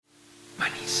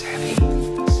This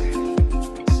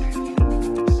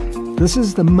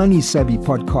is the Money Savvy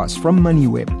podcast from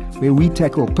MoneyWeb, where we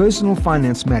tackle personal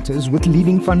finance matters with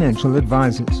leading financial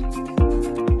advisors.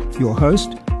 Your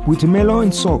host, Butumelo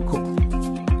Nsoko.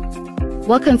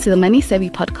 Welcome to the Money Savvy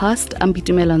podcast. I'm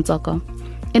Butumelo Nsoko.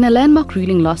 In a landmark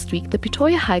ruling last week, the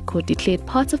Pretoria High Court declared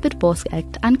parts of the Divorce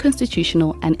Act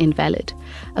unconstitutional and invalid.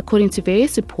 According to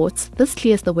various reports, this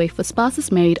clears the way for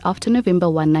spouses married after November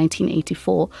 1,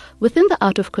 1984, within the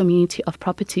out-of-community of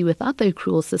property without the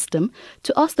accrual system,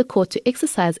 to ask the court to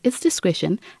exercise its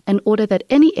discretion and order that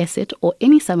any asset or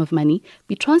any sum of money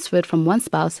be transferred from one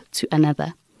spouse to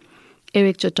another.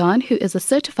 Eric Jordan, who is a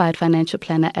certified financial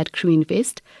planner at Crew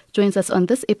Invest, joins us on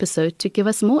this episode to give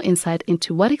us more insight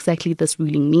into what exactly this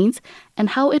ruling means and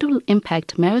how it will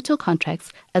impact marital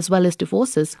contracts as well as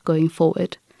divorces going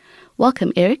forward.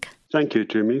 Welcome, Eric. Thank you,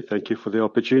 Jimmy. Thank you for the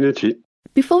opportunity.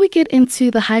 Before we get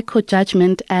into the High Court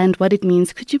judgment and what it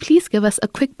means, could you please give us a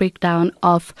quick breakdown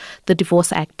of the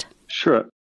Divorce Act? Sure.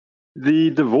 The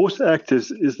Divorce Act is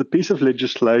the piece of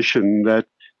legislation that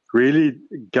really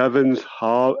governs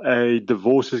how a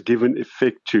divorce is given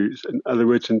effect to. In other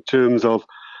words, in terms of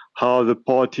how the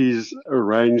parties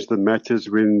arrange the matters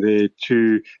when their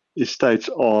two estates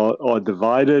are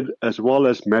divided, as well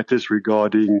as matters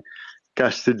regarding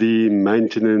custody,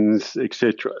 maintenance,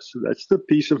 etc. So that's the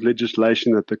piece of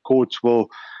legislation that the courts will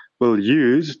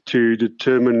use to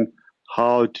determine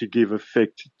how to give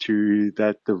effect to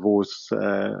that divorce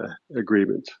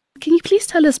agreement. Can you please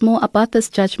tell us more about this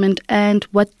judgment and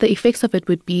what the effects of it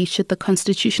would be should the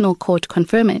Constitutional Court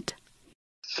confirm it?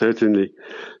 Certainly.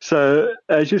 So,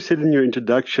 as you said in your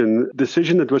introduction, the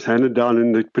decision that was handed down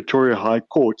in the Pretoria High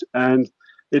Court, and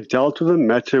it dealt with a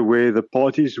matter where the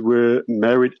parties were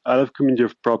married out of community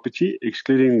of property,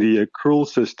 excluding the accrual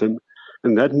system,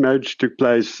 and that marriage took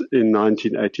place in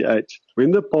 1988.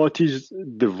 When the parties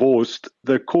divorced,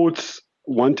 the courts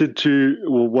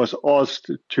was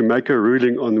asked to make a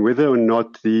ruling on whether or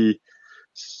not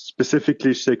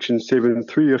specifically Section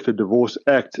 7.3 of the Divorce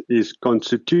Act is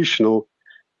constitutional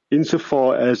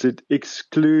insofar as it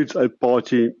excludes a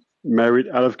party married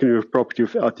out of community of property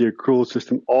without the accrual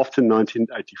system after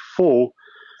 1984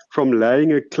 from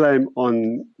laying a claim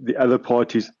on the other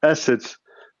party's assets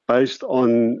based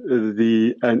on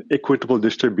an equitable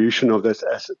distribution of those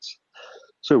assets.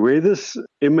 So where this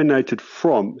emanated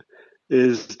from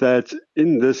is that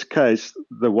in this case,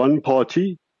 the one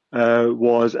party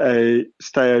was a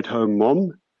stay-at-home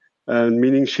mom,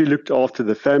 meaning she looked after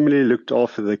the family, looked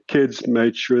after the kids,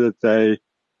 made sure that they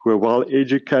were well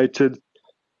educated,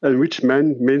 and which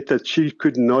meant that she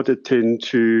could not attend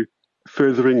to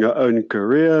furthering her own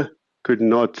career, could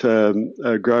not grow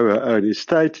her own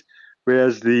estate,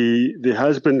 whereas the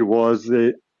husband was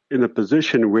in a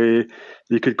position where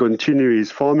he could continue his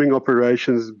farming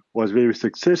operations, was very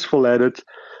successful at it,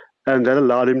 and that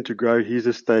allowed him to grow his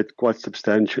estate quite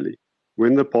substantially.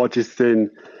 When the parties then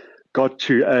got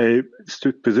to a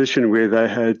position where they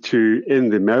had to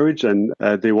end the marriage and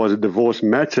there was a divorce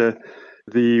matter,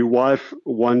 the wife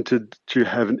wanted to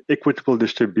have an equitable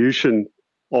distribution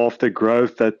of the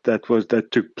growth that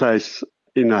took place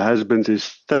in her husband's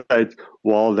estate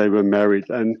while they were married.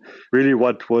 And really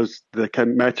what was the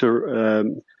matter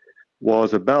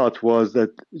was about was that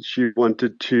she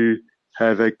wanted to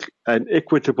have an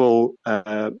equitable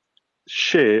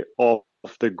share of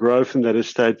the growth in that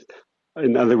estate,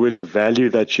 in other words, value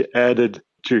that she added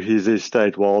to his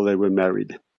estate while they were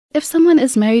married. If someone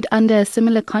is married under a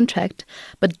similar contract,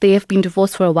 but they have been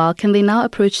divorced for a while, can they now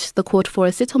approach the court for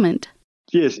a settlement?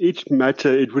 Yes, each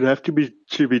matter, it would have to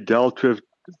be dealt with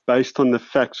based on the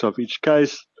facts of each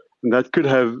case. And that could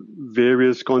have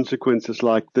various consequences,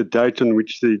 like the date on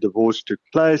which the divorce took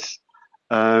place,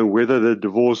 whether the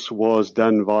divorce was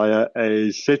done via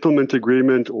a settlement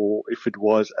agreement or if it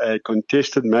was a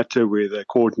contested matter where the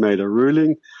court made a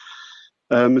ruling.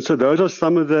 So those are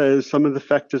some of the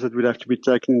factors that would have to be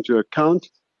taken into account.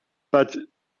 But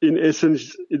in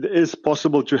essence, it is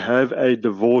possible to have a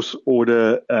divorce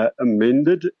order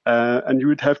amended, and you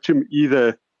would have to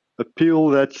either appeal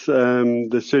that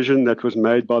decision that was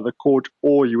made by the court,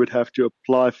 or you would have to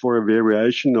apply for a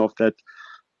variation of that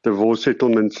divorce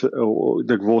settlement or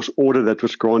divorce order that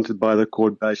was granted by the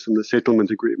court based on the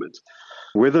settlement agreement.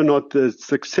 Whether or not the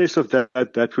success of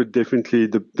that would definitely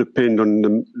depend on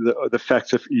the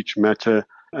facts of each matter,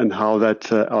 and how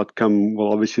that outcome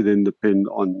will obviously then depend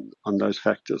on those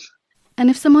factors. And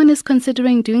if someone is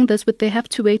considering doing this, would they have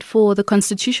to wait for the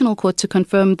Constitutional Court to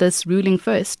confirm this ruling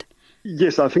first?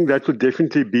 Yes, I think that would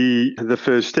definitely be the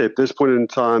first step. At this point in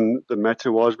time, the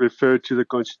matter was referred to the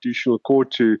Constitutional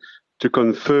Court to to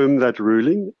confirm that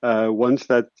ruling. Once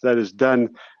that is done,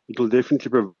 it will definitely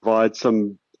provide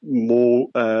some more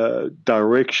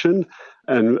direction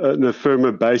and a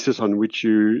firmer basis on which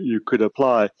you could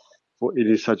apply for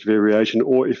any such variation,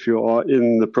 or if you are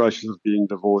in the process of being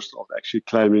divorced, of actually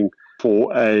claiming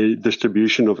for a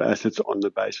distribution of assets on the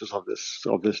basis of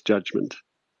this judgment.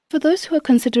 For those who are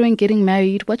considering getting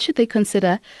married, what should they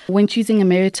consider when choosing a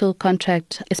marital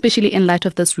contract, especially in light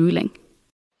of this ruling?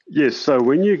 Yes, so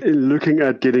when you're looking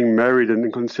at getting married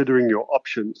and considering your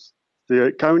options,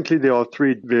 currently there are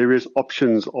three various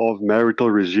options of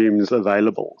marital regimes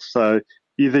available. So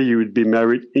either you would be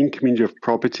married in community of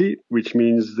property, which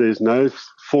means there's no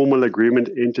formal agreement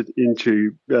entered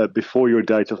into before your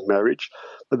date of marriage.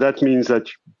 But that means that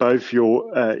both your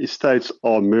estates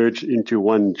are merged into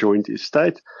one joint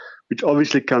estate, which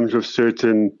obviously comes with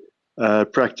certain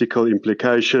practical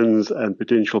implications and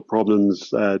potential problems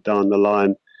down the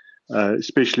line,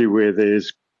 especially where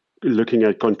there's looking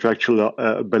at contractual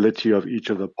ability of each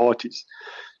of the parties.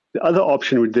 The other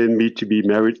option would then be to be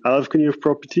married out of community of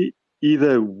property,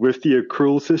 either with the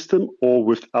accrual system or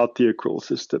without the accrual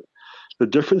system. The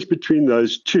difference between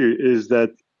those two is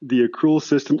that the accrual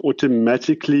system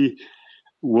automatically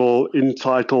will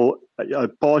entitle a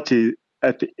party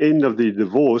at the end of the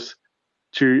divorce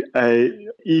to an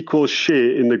equal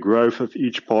share in the growth of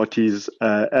each party's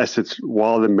assets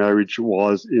while the marriage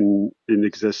was in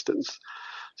existence.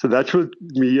 So that would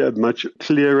be a much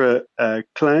clearer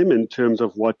claim in terms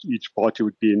of what each party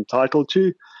would be entitled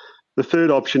to. The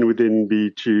third option would then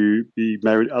be to be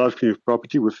married out of community of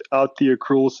property without the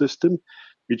accrual system,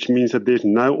 which means that there's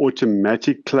no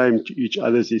automatic claim to each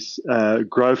other's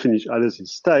growth in each other's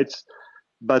estates.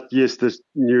 But yes, this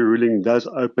new ruling does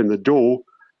open the door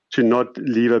to not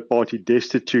leave a party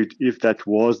destitute if that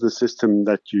was the system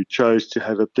that you chose to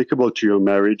have applicable to your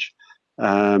marriage.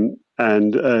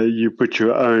 And you put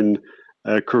your own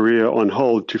career on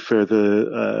hold to further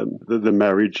the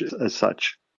marriage as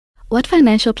such. What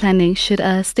financial planning should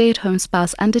a stay-at-home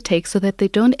spouse undertake so that they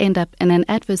don't end up in an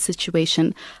adverse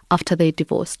situation after they're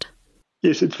divorced?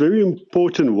 Yes, it's very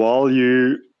important while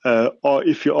you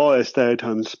if you are a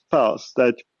stay-at-home spouse,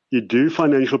 that you do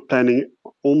financial planning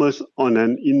almost on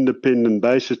an independent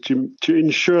basis to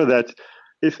ensure that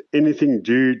if anything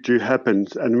do happen,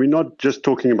 and we're not just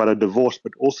talking about a divorce,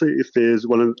 but also if there's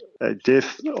a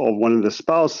death of one of the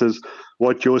spouses,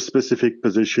 what your specific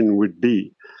position would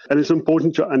be. And it's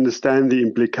important to understand the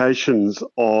implications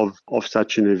of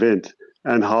such an event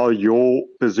and how your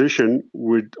position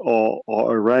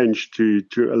are arranged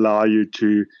to allow you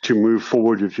to move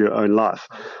forward with your own life.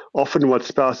 Often what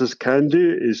spouses can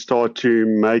do is start to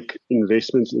make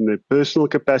investments in their personal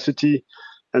capacity,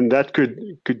 and that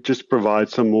could just provide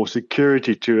some more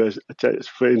security to,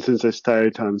 for instance, a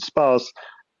stay-at-home spouse,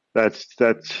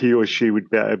 that he or she would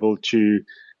be able to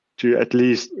at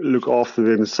least look after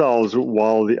themselves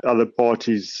while the other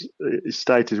party's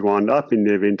estate is wound up in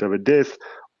the event of a death,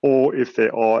 or if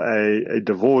there are a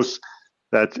divorce,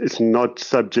 that it's not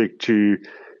subject to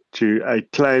a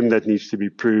claim that needs to be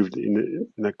proved in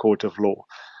a court of law.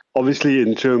 Obviously,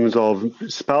 in terms of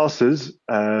spouses,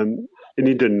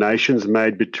 any donations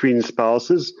made between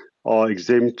spouses are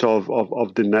exempt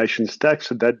of donations tax,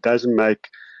 so that doesn't make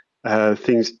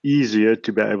things easier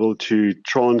to be able to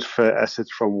transfer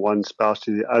assets from one spouse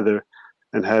to the other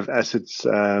and have assets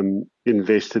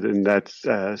invested in that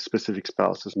specific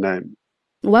spouse's name.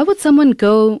 Why would someone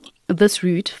go this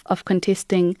route of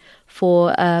contesting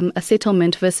for a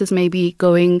settlement versus maybe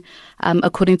going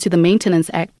according to the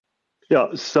Maintenance Act? Yeah,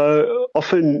 so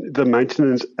often the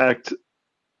Maintenance Act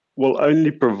will only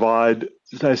provide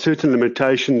certain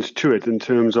limitations to it in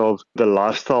terms of the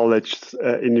lifestyle that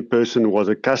any person was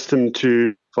accustomed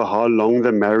to, for how long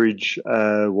the marriage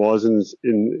was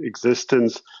in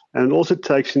existence, and also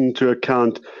takes into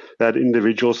account that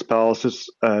individual spouse's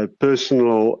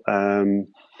personal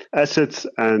assets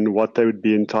and what they would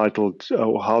be entitled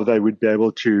or how they would be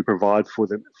able to provide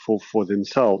for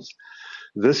themselves.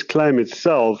 This claim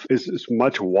itself is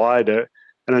much wider,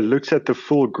 and it looks at the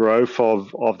full growth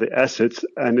of the assets,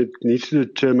 and it needs to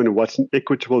determine what's an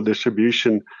equitable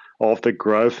distribution of the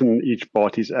growth in each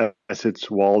party's assets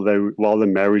while the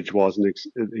marriage was in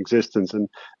existence,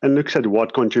 and looks at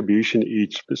what contribution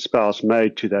each spouse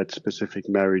made to that specific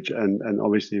marriage, and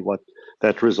obviously what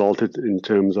that resulted in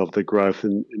terms of the growth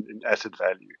in asset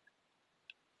value.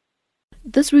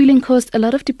 This ruling caused a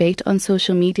lot of debate on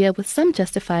social media, with some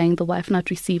justifying the wife not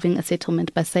receiving a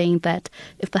settlement by saying that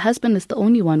if the husband is the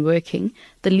only one working,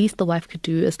 the least the wife could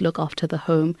do is look after the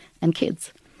home and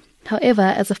kids. However,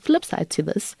 as a flip side to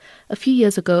this, a few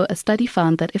years ago, a study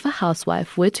found that if a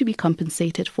housewife were to be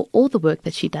compensated for all the work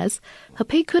that she does, her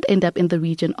pay could end up in the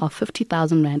region of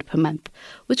 50,000 Rand per month,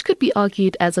 which could be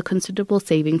argued as a considerable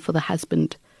saving for the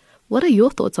husband. What are your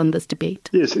thoughts on this debate?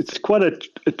 Yes, it's quite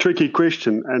a tricky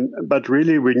question, but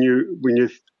really when you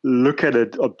look at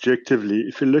it objectively,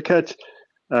 if you look at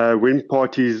when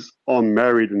parties are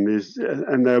married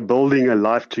and they're building a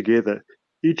life together,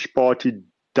 each party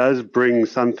does bring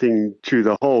something to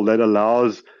the whole that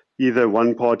allows either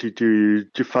one party to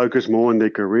focus more on their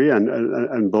career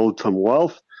and build some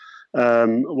wealth,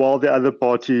 while the other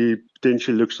party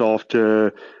potentially looks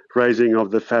after raising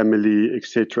of the family,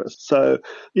 etc. So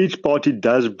each party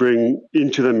does bring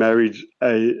into the marriage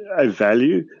a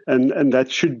value, and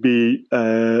that should be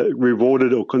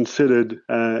rewarded or considered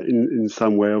in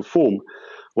some way or form.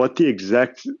 What the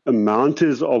exact amount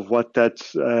is of what that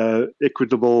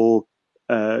equitable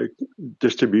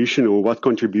distribution or what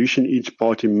contribution each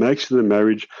party makes to the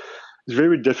marriage is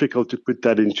very difficult to put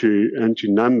that into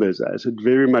numbers, as it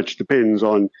very much depends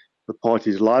on the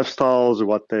parties' lifestyles or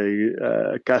what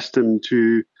they're accustomed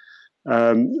to.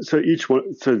 So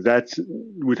that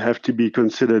would have to be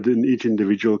considered in each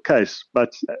individual case.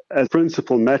 But as a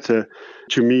principal matter,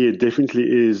 to me, it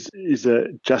definitely is a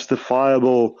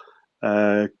justifiable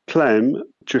claim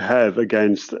to have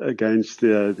against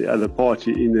the other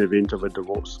party in the event of a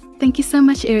divorce. Thank you so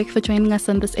much, Eric, for joining us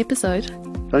on this episode.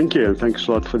 Thank you, and thanks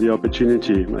a lot for the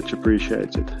opportunity. Much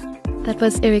appreciated. That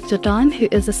was Eric Jordan, who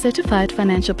is a certified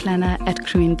financial planner at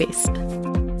Crew Invest.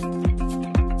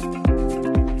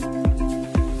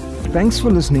 Thanks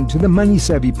for listening to the Money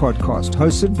Savvy podcast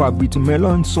hosted by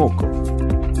Boitumelo and Soko.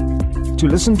 To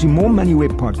listen to more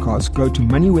MoneyWeb podcasts, go to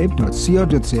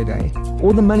moneyweb.co.za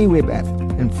or the MoneyWeb app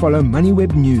and follow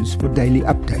MoneyWeb News for daily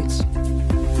updates.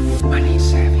 Money